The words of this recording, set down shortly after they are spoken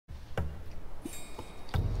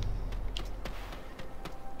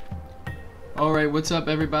Alright, what's up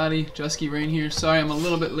everybody? JuskiReign here. Sorry I'm a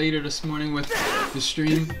little bit later this morning with the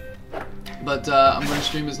stream. But I'm going to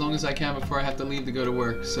stream as long as I can before I have to leave to go to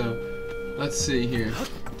work. So, let's see here.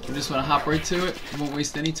 I just want to hop right to it. I won't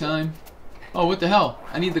waste any time. Oh, what the hell?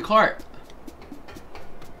 I need the cart.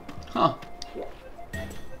 Huh.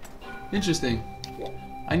 Interesting.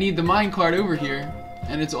 I need the mine cart over here,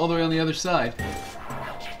 and it's all the way on the other side.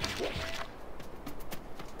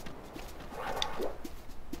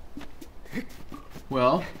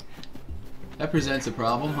 Well, that presents a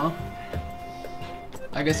problem, huh?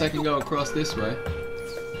 I guess I can go across this way.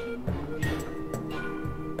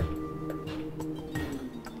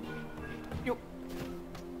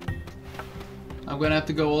 I'm gonna have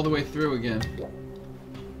to go all the way through again.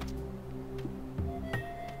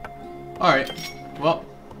 Alright, well,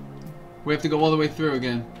 we have to go all the way through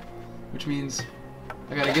again, which means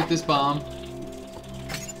I gotta get this bomb,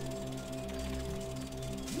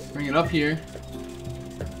 bring it up here,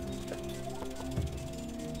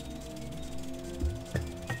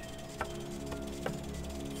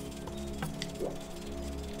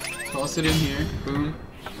 toss it in here, boom.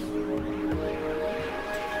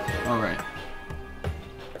 Alright.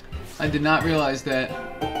 I did not realize that.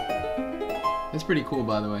 That's pretty cool,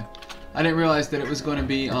 by the way. I didn't realize that it was going to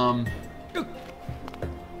be, that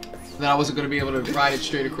I wasn't going to be able to ride it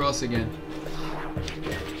straight across again.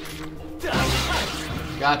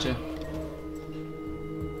 Gotcha.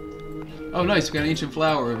 Oh, nice. We got an ancient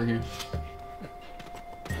flower over here.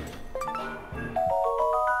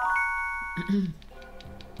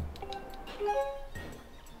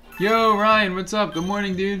 Yo, Ryan, what's up? Good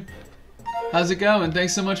morning, dude. How's it going?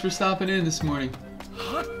 Thanks so much for stopping in this morning.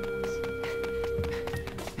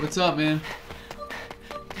 What's up, man?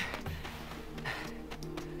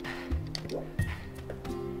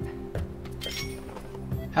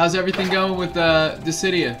 How's everything going with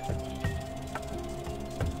Dissidia?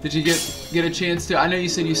 Did you get a chance to? I know you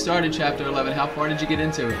said you started chapter 11. How far did you get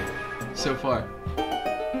into it so far?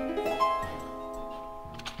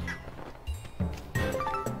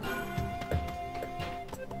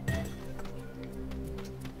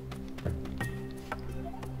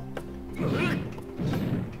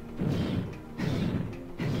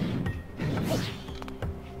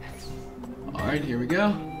 Alright, here we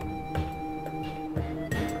go.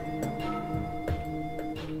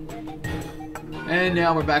 And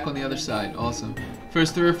now we're back on the other side. Awesome.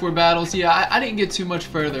 First 3 or 4 battles. Yeah, I didn't get too much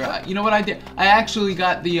further. You know what I did? I actually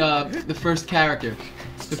got the first character.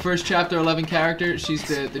 The first chapter 11 character. She's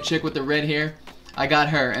the chick with the red hair. I got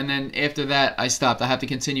her. And then after that, I stopped. I have to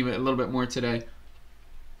continue it a little bit more today.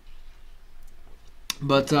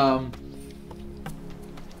 But,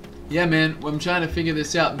 yeah, man. I'm trying to figure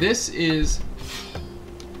this out. This is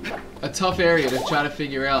a tough area to try to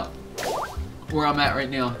figure out where I'm at right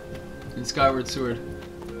now in Skyward Sword.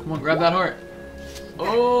 Come on, grab that heart.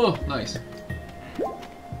 Oh, nice.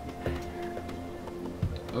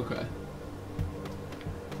 Okay.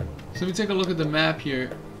 So let me take a look at the map here.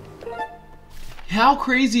 How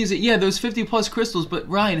crazy is it? Yeah, those 50 plus crystals, but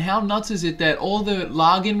Ryan, how nuts is it that all the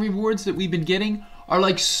login rewards that we've been getting are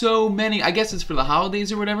like so many? I guess it's for the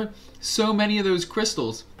holidays or whatever. So many of those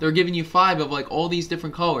crystals. They're giving you 5 of like all these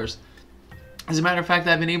different colors. As a matter of fact,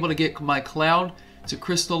 I've been able to get my Cloud to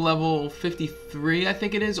crystal level 53, I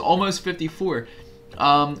think it is, almost 54.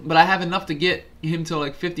 But I have enough to get him to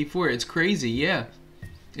like 54. It's crazy, yeah.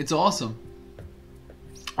 It's awesome.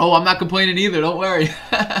 Oh, I'm not complaining either, don't worry.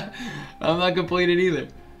 I'm not complaining either.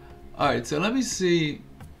 Alright, so let me see.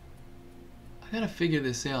 I gotta figure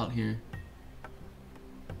this out here.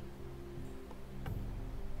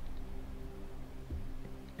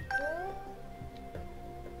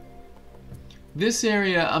 This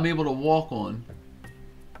area I'm able to walk on.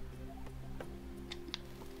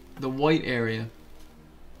 The white area.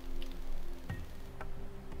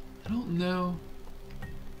 I don't know.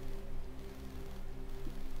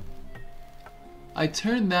 I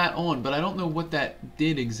turned that on, but I don't know what that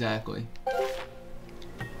did exactly.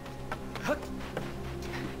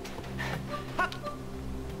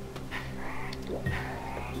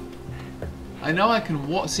 I know I can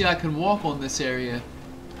walk. See, I can walk on this area,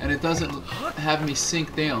 and it doesn't have me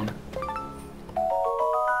sink down.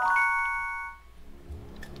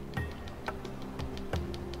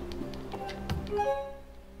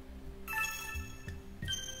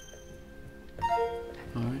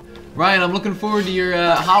 Alright. Ryan, I'm looking forward to your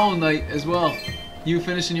Hollow Knight as well. You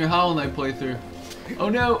finishing your Hollow Knight playthrough. Oh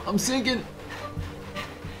no, I'm sinking!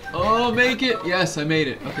 Oh, make it! Yes, I made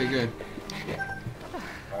it. Okay, good.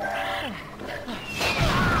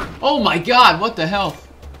 Oh my god, what the hell?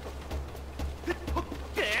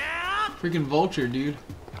 Freaking vulture, dude.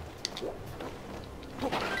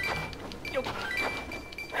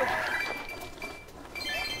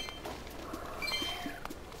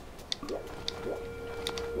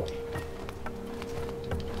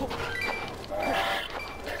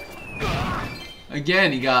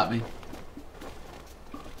 Again, he got me.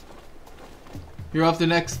 You're off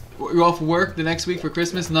work the next week for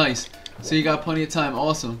Christmas? Nice. So you got plenty of time.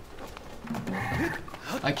 Awesome.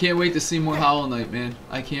 I can't wait to see more Hollow Knight, man.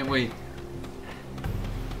 I can't wait.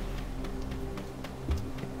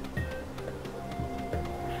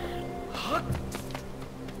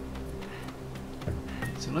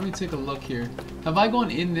 So let me take a look here. Have I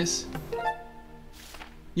gone in this?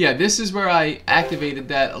 Yeah, this is where I activated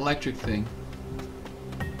that electric thing.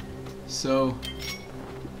 So,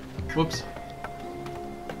 whoops.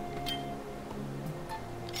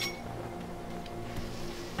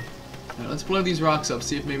 Alright, let's blow these rocks up,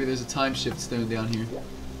 see if maybe there's a time shift stone down here.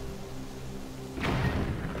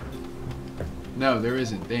 No, there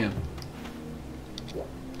isn't. Damn.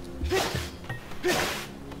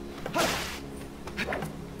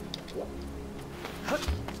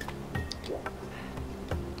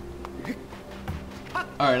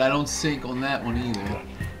 Alright, I don't sink on that one either.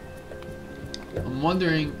 I'm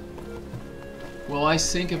wondering, will I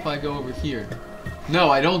sink if I go over here?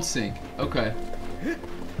 No, I don't sink. Okay.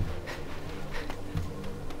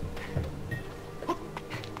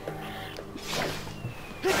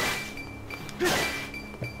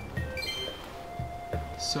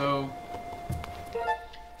 So,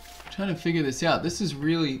 I'm trying to figure this out. This is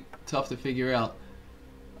really tough to figure out.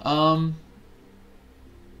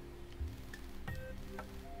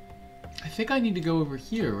 I think I need to go over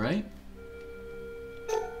here, right?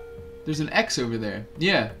 There's an X over there.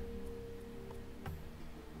 Yeah.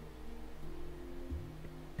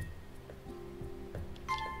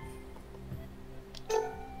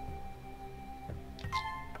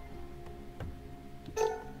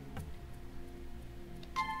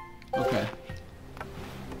 Okay.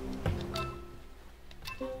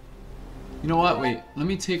 You know what? Wait. Let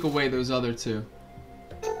me take away those other two.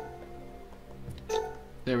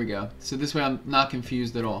 There we go. So this way I'm not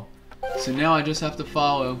confused at all. So now I just have to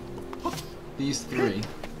follow these three.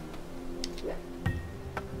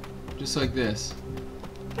 Just like this.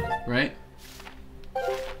 Right?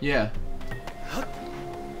 Yeah.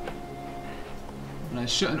 And I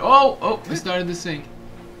shouldn't. Oh! Oh! I started to sink.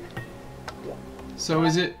 So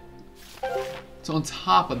is it... It's on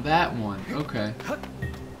top of that one. Okay.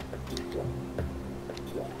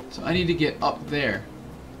 So I need to get up there.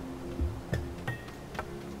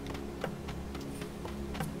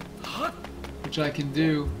 Which I can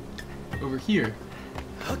do over here.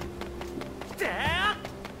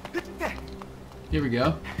 Here we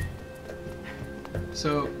go.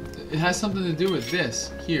 So it has something to do with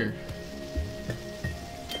this here.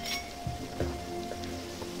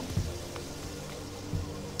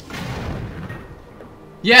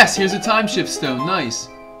 Yes, here's a time shift stone. Nice.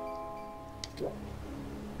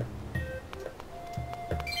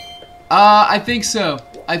 I think so.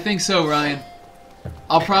 I think so, Ryan.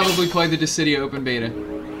 I'll probably play the Dissidia open beta.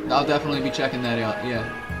 I'll definitely be checking that out, yeah.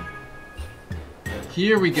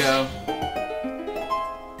 Here we go.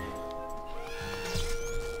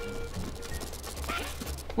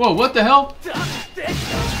 Whoa, what the hell?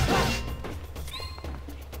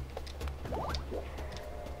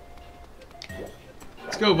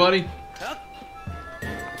 Let's go, buddy.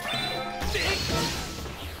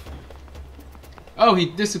 Oh, he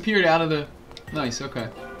disappeared out of the... Nice, okay.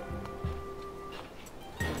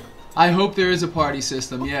 I hope there is a party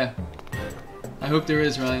system, yeah. I hope there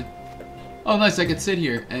is, Ryan. Oh, nice, I could sit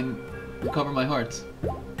here and recover my hearts.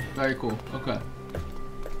 Very cool, okay.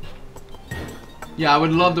 Yeah, I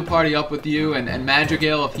would love to party up with you and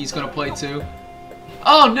Madrigal if he's gonna play too.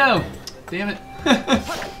 Oh, no! Damn it.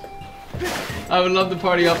 I would love to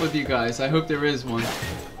party up with you guys. I hope there is one.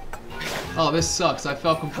 Oh, this sucks. I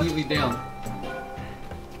fell completely down.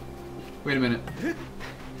 Wait a minute.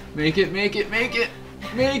 Make it, make it, make it!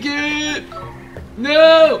 Make it!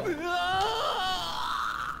 No!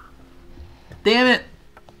 Damn it!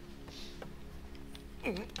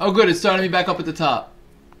 Oh good, it started me back up at the top.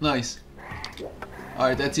 Nice.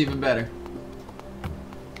 Alright, that's even better.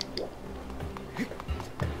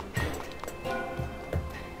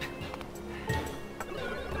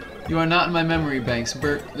 You are not in my memory banks,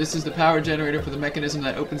 Bert. This is the power generator for the mechanism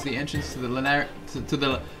that opens the entrance to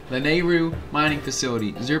the Lanayru mining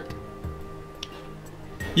facility. Zerp.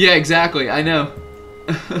 Yeah, exactly. I know.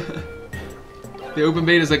 The open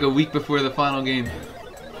beta is like a week before the final game.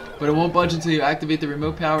 But it won't budge until you activate the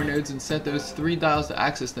remote power nodes and set those 3 dials to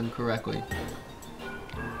access them correctly.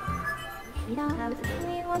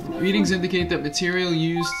 Readings indicate that material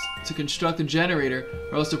used to construct the generator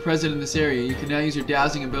are also present in this area. You can now use your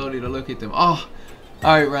dowsing ability to locate them. Oh!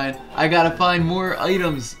 Alright, Ryan. I gotta find more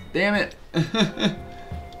items. Damn it!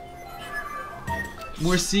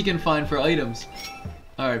 More seek and find for items.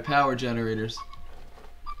 Alright, power generators.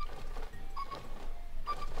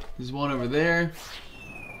 There's one over there.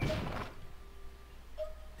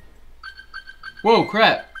 Whoa,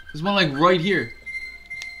 crap. There's one like right here.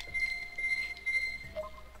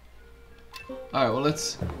 Alright, well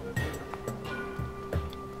let's...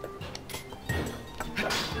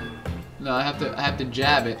 No, I have to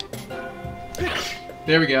jab it.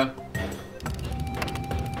 There we go.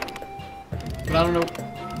 But I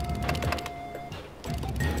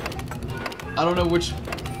don't know which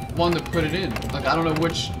one to put it in. Like I don't know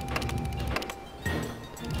which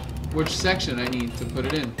section I need to put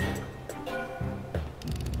it in.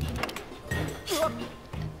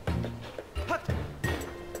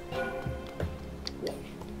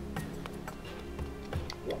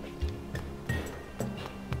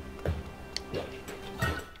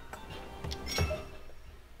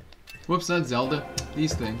 Whoops, not Zelda.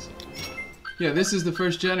 These things. Yeah, this is the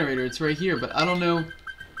first generator. It's right here, but I don't know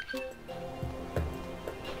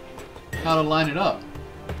how to line it up.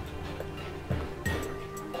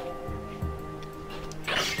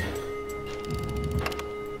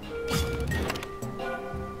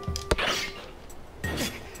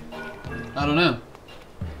 I don't know.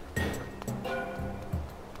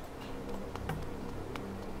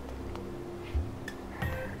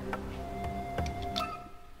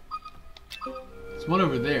 There's one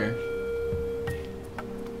over there.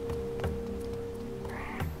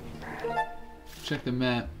 Check the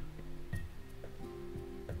map.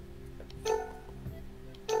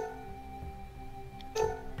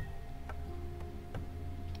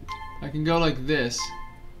 I can go like this,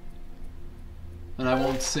 and I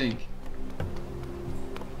won't sink.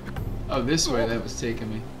 Oh, this way that was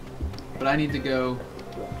taking me. But I need to go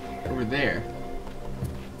over there.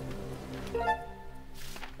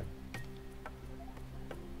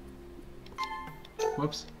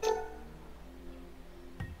 Whoops.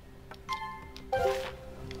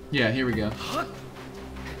 Yeah, here we go.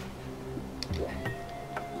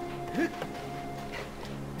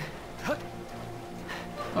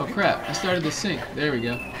 Oh crap, I started to sink. There we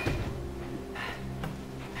go.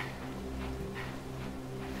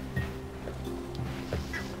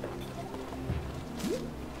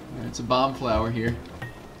 It's a bomb flower here.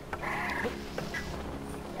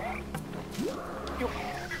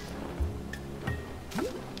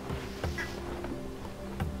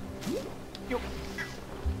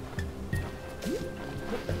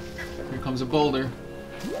 Here comes a boulder.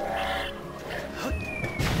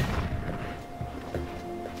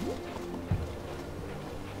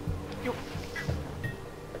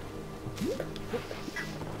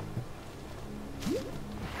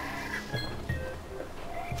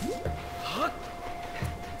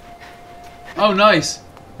 Oh, nice!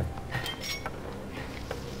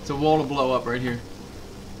 It's a wall to blow up right here.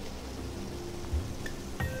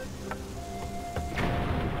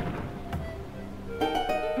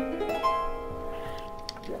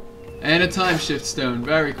 And a time shift stone.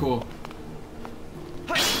 Very cool.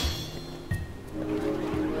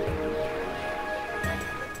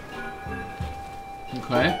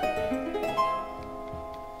 Okay.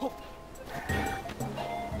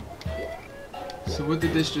 So what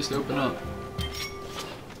did this just open up?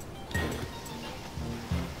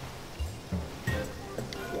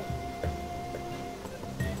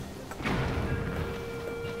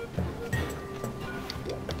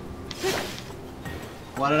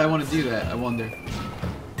 Why did I want to do that, I wonder?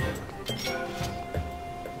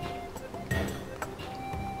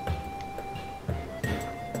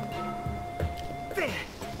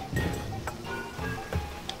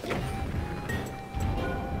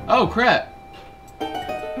 Oh, crap!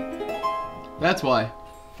 That's why.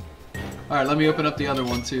 Alright, let me open up the other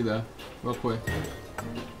one too, though. Real quick.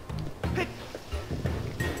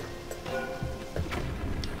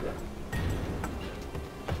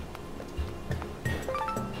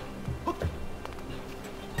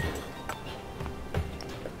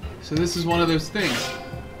 So this is one of those things.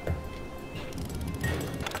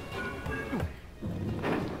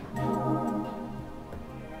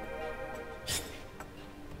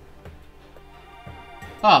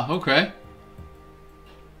 Ah, okay.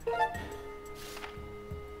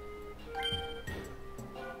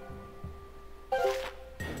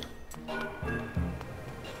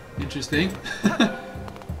 Interesting.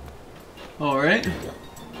 All right.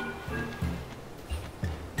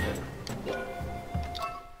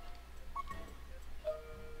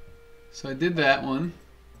 So I did that one.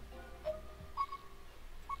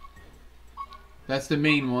 That's the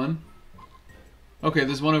main one. Okay,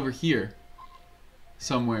 there's one over here.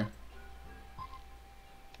 Somewhere.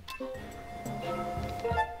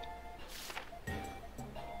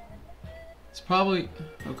 It's probably...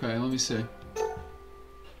 Okay, let me see.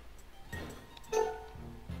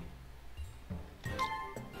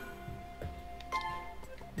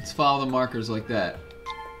 Let's follow the markers like that.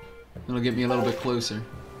 It'll get me a little bit closer.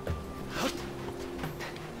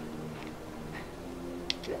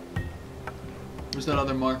 Where's that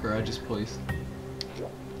other marker I just placed?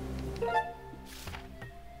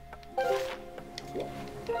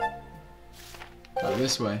 Oh,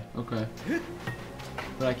 this way. Okay.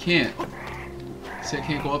 But I can't. See, I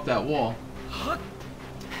can't go up that wall.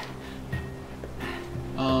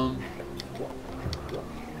 I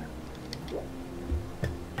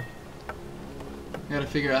gotta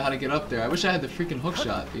figure out how to get up there. I wish I had the freaking hook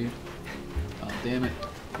shot, dude. Oh, damn it.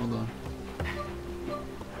 Hold on.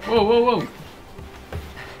 Whoa, whoa, whoa!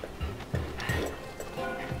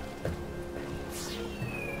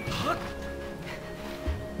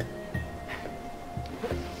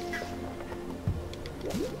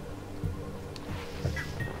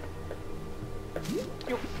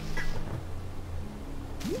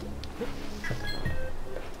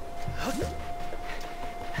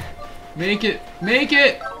 Make it! Make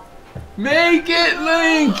it! Make it,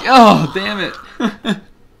 Link! Oh, damn it.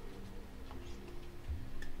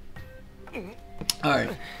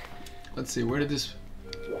 Alright. Let's see, where did this...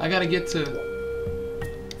 I gotta get to...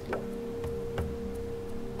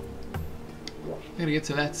 I gotta get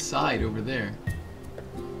to that side over there.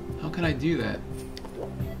 How can I do that?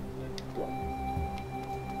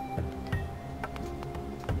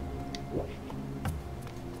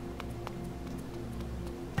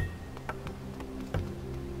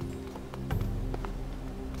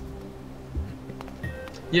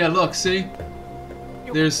 Yeah, look, see?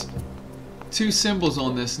 There's two symbols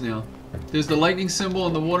on this now. There's the lightning symbol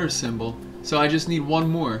and the water symbol. So I just need one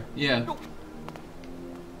more. Yeah.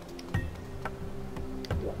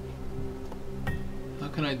 How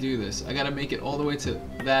can I do this? I gotta make it all the way to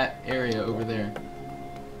that area over there.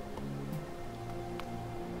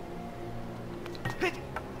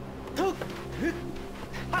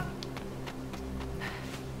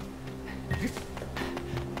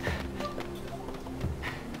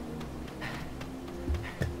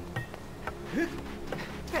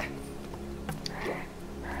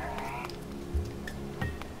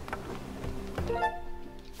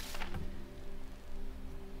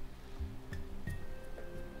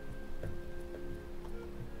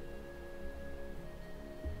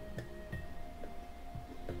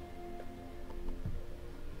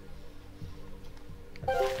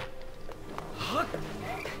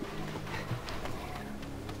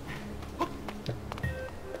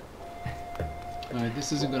 Alright,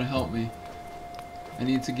 this isn't gonna help me. I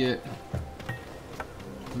need to get...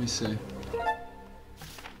 Let me see.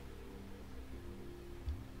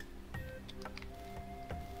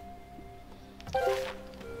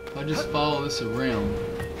 If I just follow this around...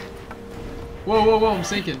 Whoa, whoa, whoa, I'm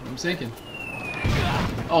sinking, I'm sinking.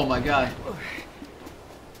 Oh my god.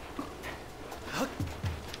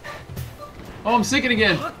 Oh, I'm sinking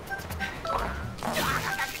again!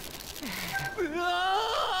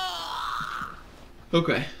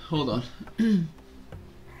 Okay, hold on.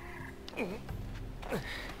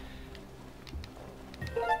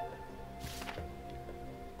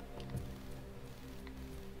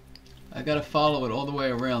 I gotta follow it all the way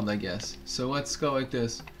around, I guess. So let's go like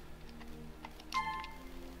this.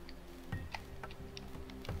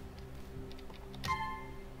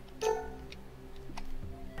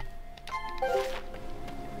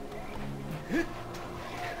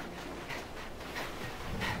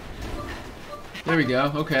 There we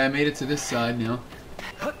go. Okay, I made it to this side now.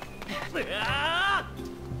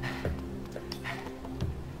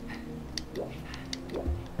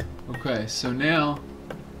 Okay, so now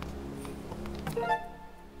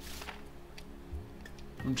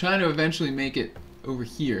I'm trying to eventually make it over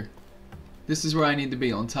here. This is where I need to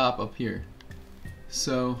be, on top up here.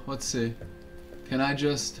 So, let's see. Can I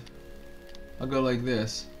just... I'll go like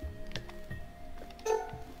this.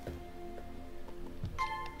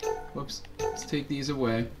 Whoops. Let's take these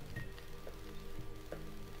away.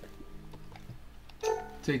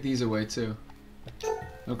 Take these away too.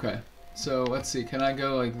 Okay. So let's see. Can I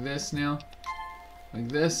go like this now? Like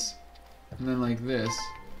this? And then like this.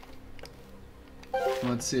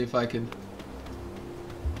 Let's see if I can...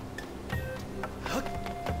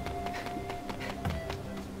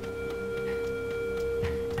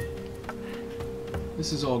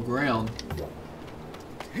 This is all ground.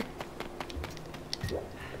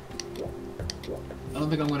 I don't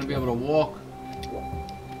think I'm going to be able to walk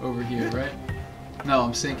over here, right? No,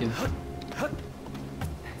 I'm sinking.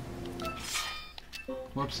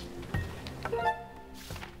 Whoops.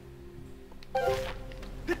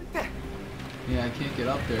 Yeah, I can't get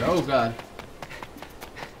up there. Oh god.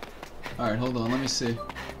 Alright, hold on, let me see.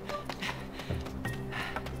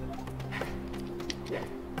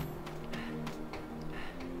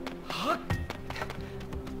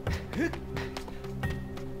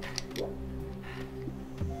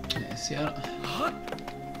 Yeah, see,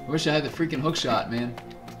 I wish I had the freaking hook shot, man.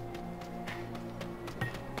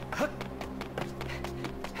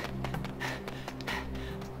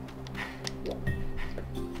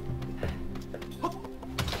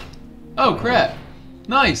 Oh crap!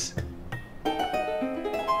 Nice!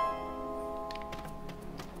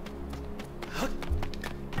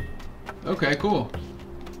 Okay, cool.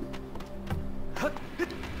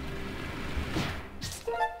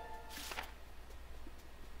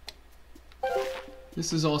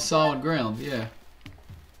 This is all solid ground, yeah.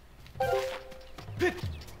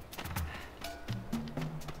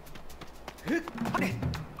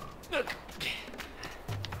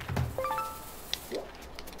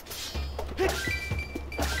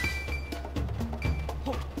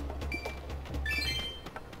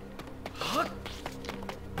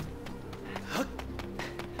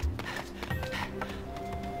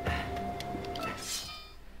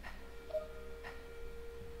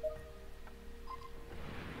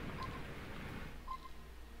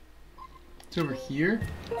 It's over here.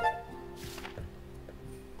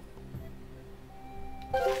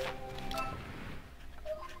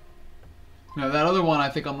 No, that other one I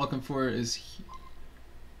think I'm looking for is...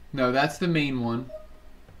 No, that's the main one.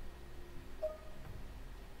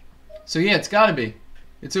 So yeah, it's gotta be.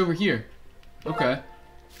 It's over here. Okay.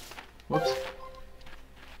 Whoops.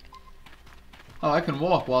 Oh, I can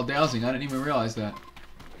walk while dowsing. I didn't even realize that.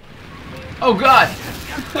 Oh god!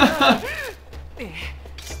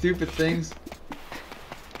 Stupid things.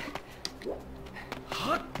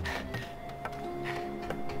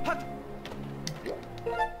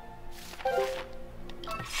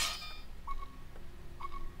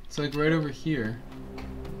 It's like right over here.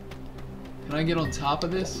 Can I get on top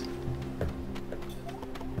of this?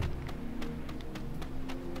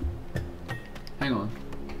 Hang on.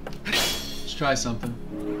 Let's try something.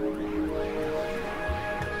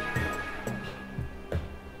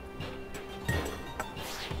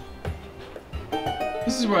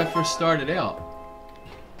 This is where I first started out.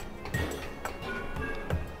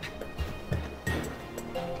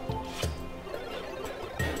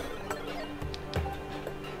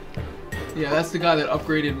 Yeah, that's the guy that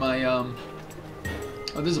upgraded my, Oh,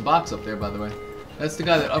 there's a box up there, by the way. That's the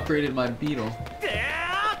guy that upgraded my beetle.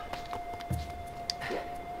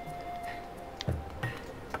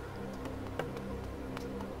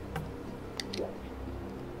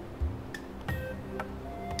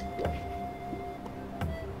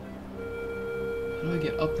 How do I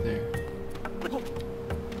get up there?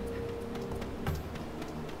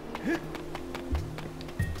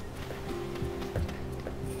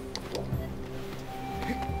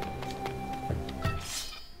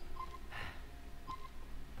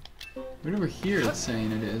 Right over here it's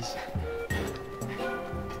saying it is.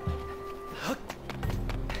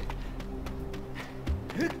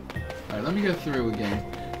 Alright, let me go through again.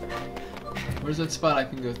 Where's that spot I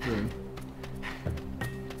can go through?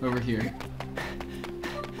 Over here.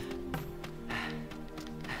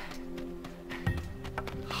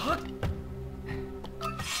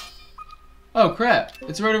 Oh crap,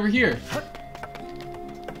 it's right over here.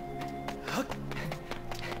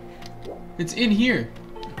 It's in here.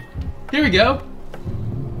 Here we go.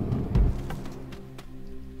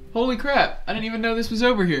 Holy crap, I didn't even know this was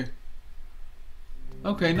over here.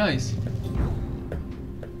 Okay, nice.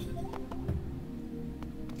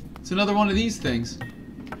 It's another one of these things.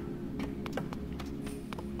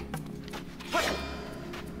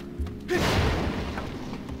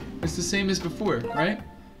 It's the same as before, right?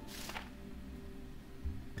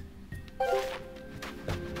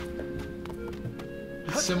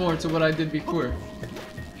 It's similar to what I did before.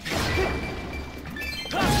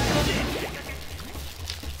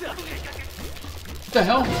 What the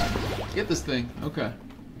hell? Get this thing. Okay.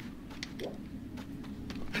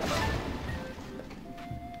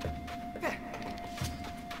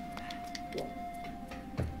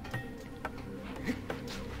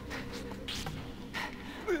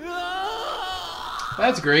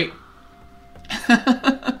 That's great.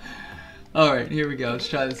 Alright, here we go. Let's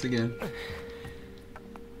try this again.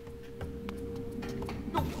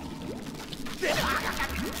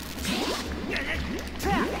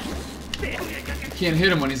 Can't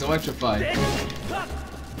hit him when he's electrified.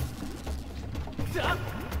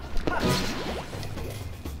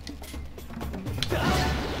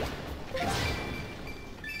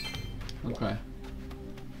 Okay.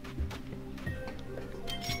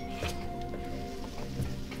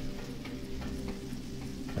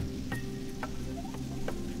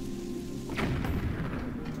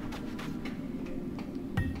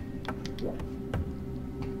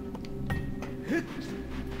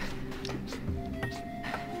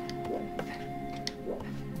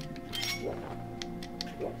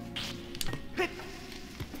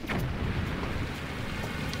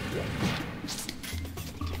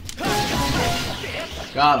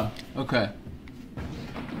 Got him. Okay.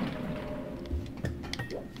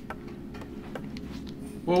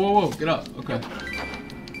 Whoa, whoa, whoa. Get up. Okay.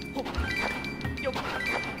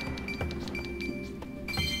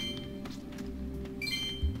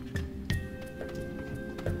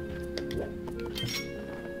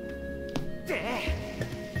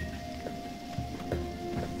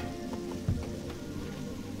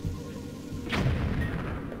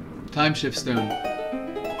 Time shift stone.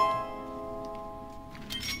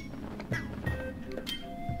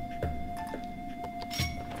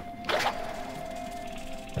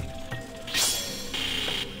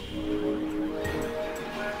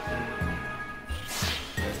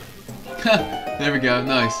 There we go,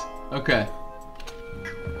 nice. Okay.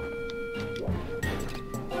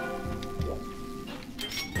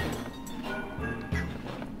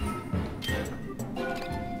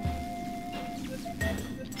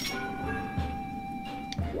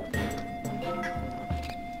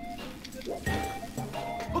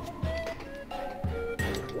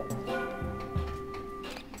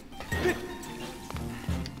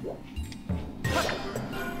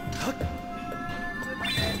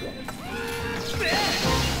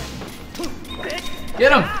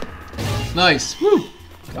 Get him! Nice. Woo!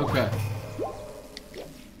 Okay.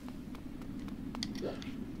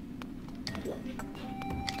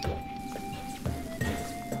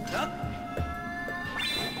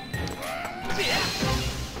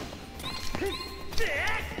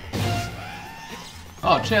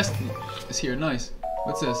 Oh, chest is here. Nice.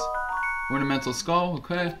 What's this? Ornamental skull.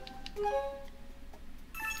 Okay.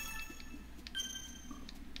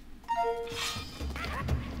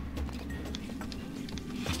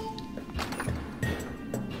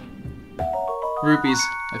 Rupees.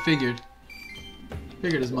 I figured.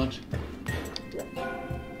 Figured as much.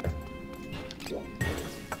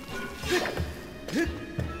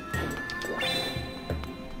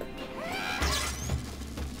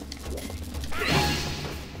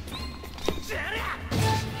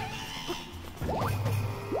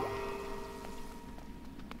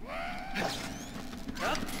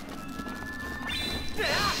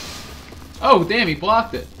 Oh, damn, he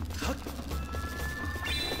blocked it.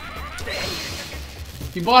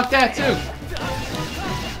 He blocked that too.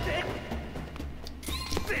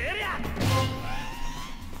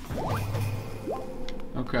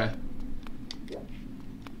 Okay.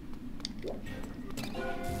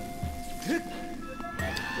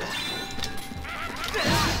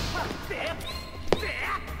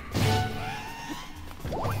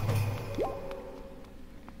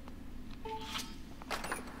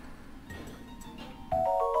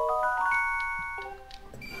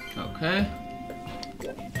 Okay.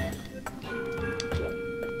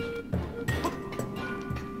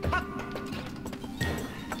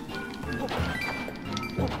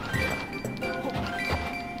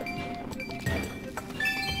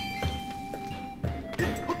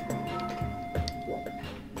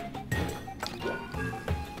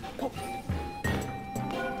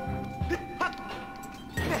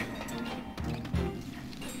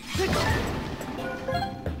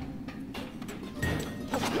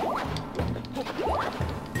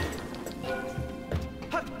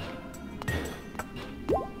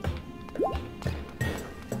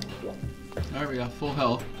 Alright, we got full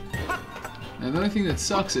health. Now the only thing that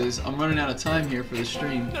sucks is I'm running out of time here for the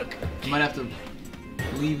stream. I might have to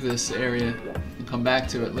leave this area and come back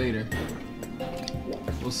to it later.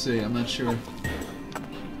 We'll see, I'm not sure.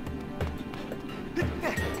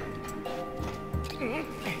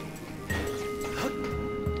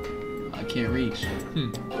 I can't reach.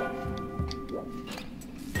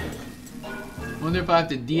 Wonder if I have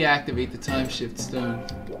to deactivate the time shift stone.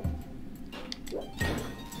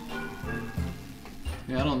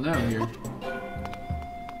 Yeah, I don't know here.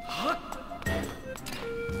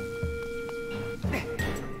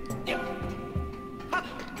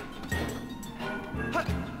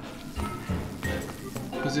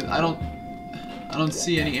 Because I don't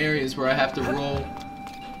see any areas where I have to roll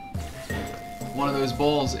one of those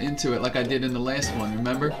balls into it like I did in the last one,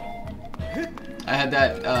 remember? I had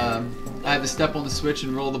that, I had to step on the switch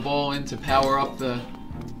and roll the ball in to power up the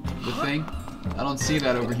thing. I don't see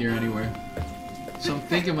that over here anywhere. So I'm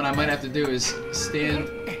thinking what I might have to do is stand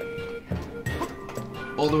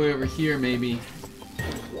all the way over here maybe,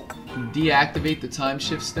 deactivate the time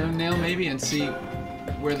shift stone now maybe, and see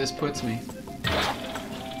where this puts me.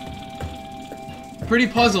 Pretty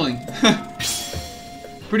puzzling.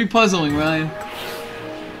 Pretty puzzling, Ryan.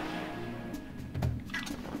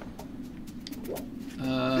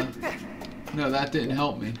 that didn't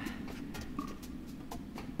help me.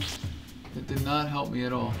 That did not help me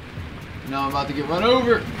at all. Now I'm about to get run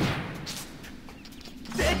over.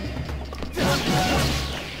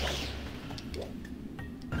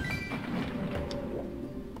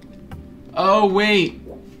 Oh, wait.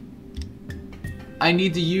 I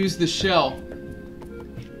need to use the shell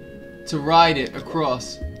to ride it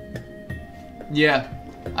across. Yeah,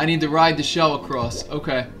 I need to ride the shell across.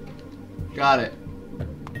 Okay, got it.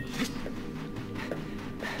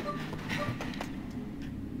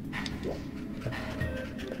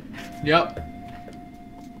 Yep.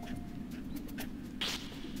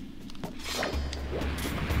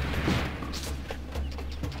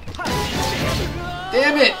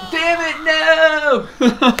 Damn it! Damn it! No!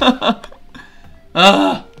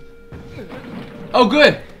 Oh,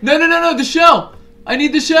 good. No, no, no, no! The shell! I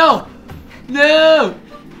need the shell! No!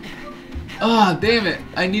 Ah, damn it!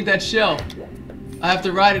 I need that shell. I have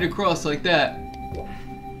to ride it across like that.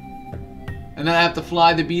 And then I have to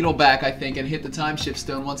fly the beetle back, I think, and hit the time shift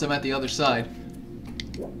stone once I'm at the other side.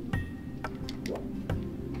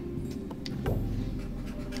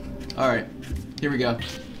 Alright, here we go.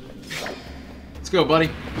 Let's go, buddy.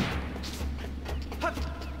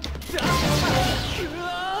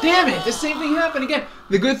 Damn it! The same thing happened again!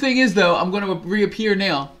 The good thing is, though, I'm going to reappear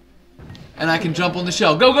now. And I can jump on the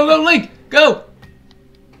shell. Go, go, go, Link! Go!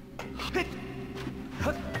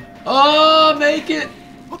 Oh, make it!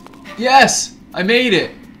 Yes! I made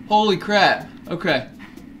it! Holy crap. Okay.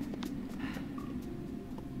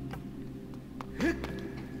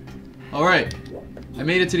 Alright. I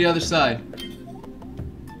made it to the other side.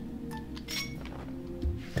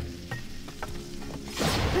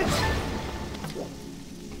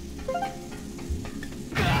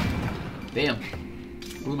 Damn.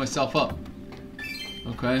 Blew myself up.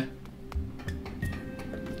 Okay.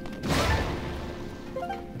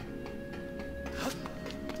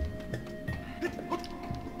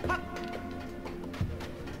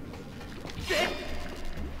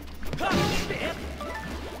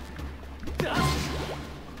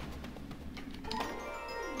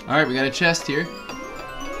 Alright, we got a chest here.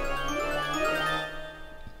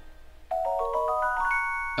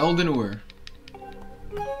 Elden Ore.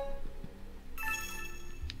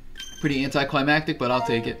 Pretty anticlimactic, but I'll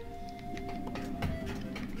take it.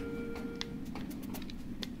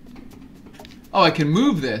 Oh, I can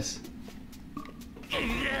move this.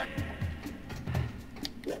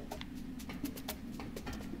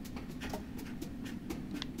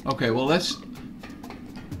 Okay, well let's...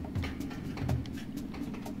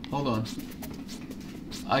 Hold on.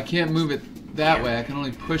 I can't move it that way, I can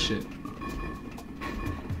only push it.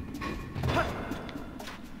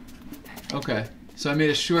 Okay, so I made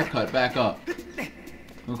a shortcut back up.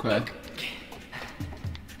 Okay.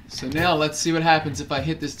 So now let's see what happens if I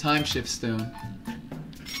hit this time shift stone.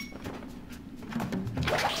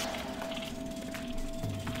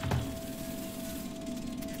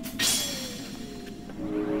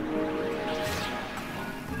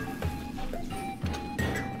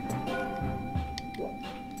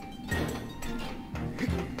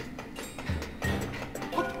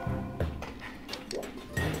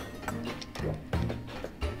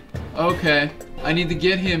 Okay, I need to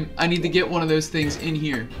get him, I need to get one of those things in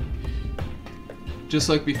here. Just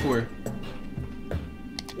like before.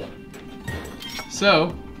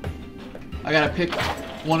 So, I gotta pick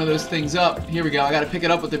one of those things up. Here we go, I gotta pick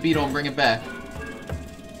it up with the beetle and bring it back.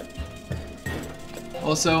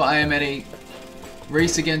 Also, I am at a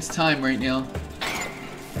race against time right now.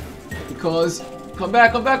 Because, come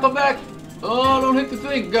back, come back, come back! Oh, don't hit the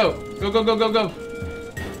thing, go! Go, go, go, go, go!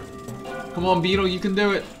 Come on, beetle, you can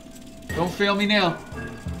do it. Don't fail me now.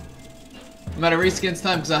 I'm at a race against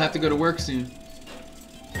time because I have to go to work soon.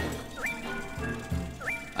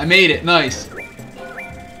 I made it. Nice.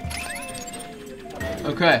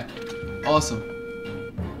 Okay. Awesome.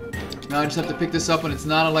 Now I just have to pick this up when it's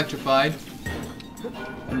not electrified.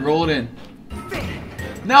 And roll it in.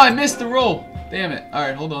 No, I missed the roll. Damn it.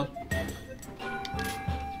 Alright, hold on.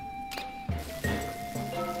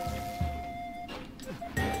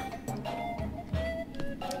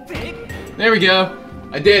 There we go.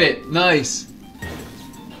 I did it. Nice.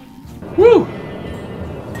 Woo!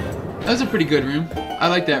 That was a pretty good room. I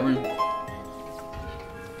like that room.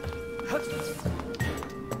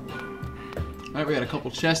 Alright, we got a couple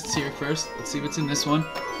chests here first. Let's see what's in this one.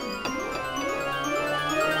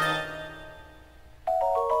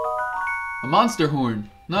 A monster horn.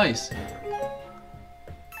 Nice.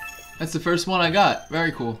 That's the first one I got.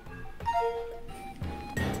 Very cool.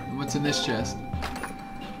 And what's in this chest?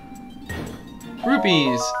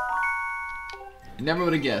 Rupees! I never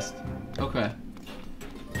would have guessed. Okay.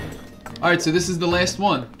 Alright, so this is the last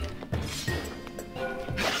one.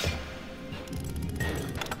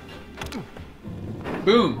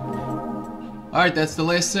 Boom. Alright, that's the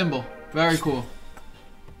last symbol. Very cool.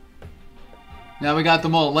 Now we got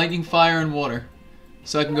them all. Lightning, fire, and water.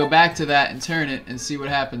 So I can go back to that and turn it and see what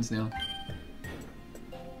happens now.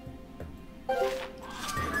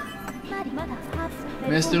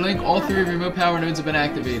 Master Link, all 3 remote power nodes have been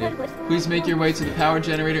activated. Please make your way to the power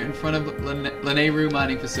generator in front of Lanayru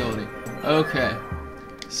mining facility. Okay.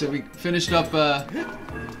 So we finished up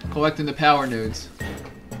collecting the power nodes.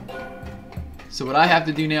 So what I have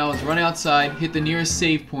to do now is run outside, hit the nearest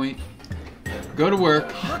save point, go to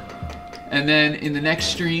work, and then in the next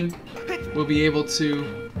stream, we'll be able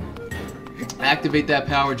to activate that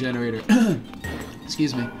power generator.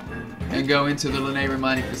 Excuse me. And go into the Lanayru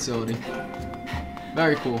mining facility.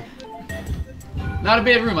 Very cool. Not a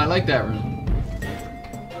bad room. I like that room.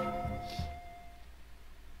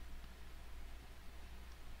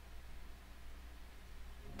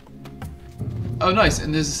 Oh, nice.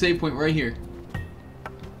 And there's a save point right here.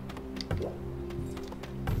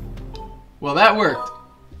 Well, that worked.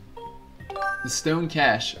 The stone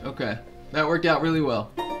cache. Okay. That worked out really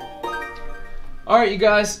well. Alright, you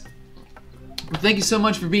guys. Thank you so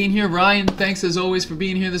much for being here. Ryan, thanks as always for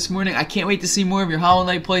being here this morning. I can't wait to see more of your Hollow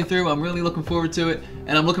Knight playthrough. I'm really looking forward to it.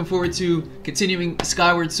 And I'm looking forward to continuing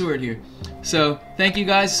Skyward Sword here. So, thank you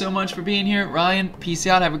guys so much for being here. Ryan, peace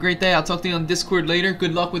out. Have a great day. I'll talk to you on Discord later.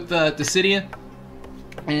 Good luck with Dissidia.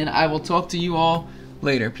 And I will talk to you all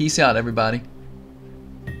later. Peace out, everybody.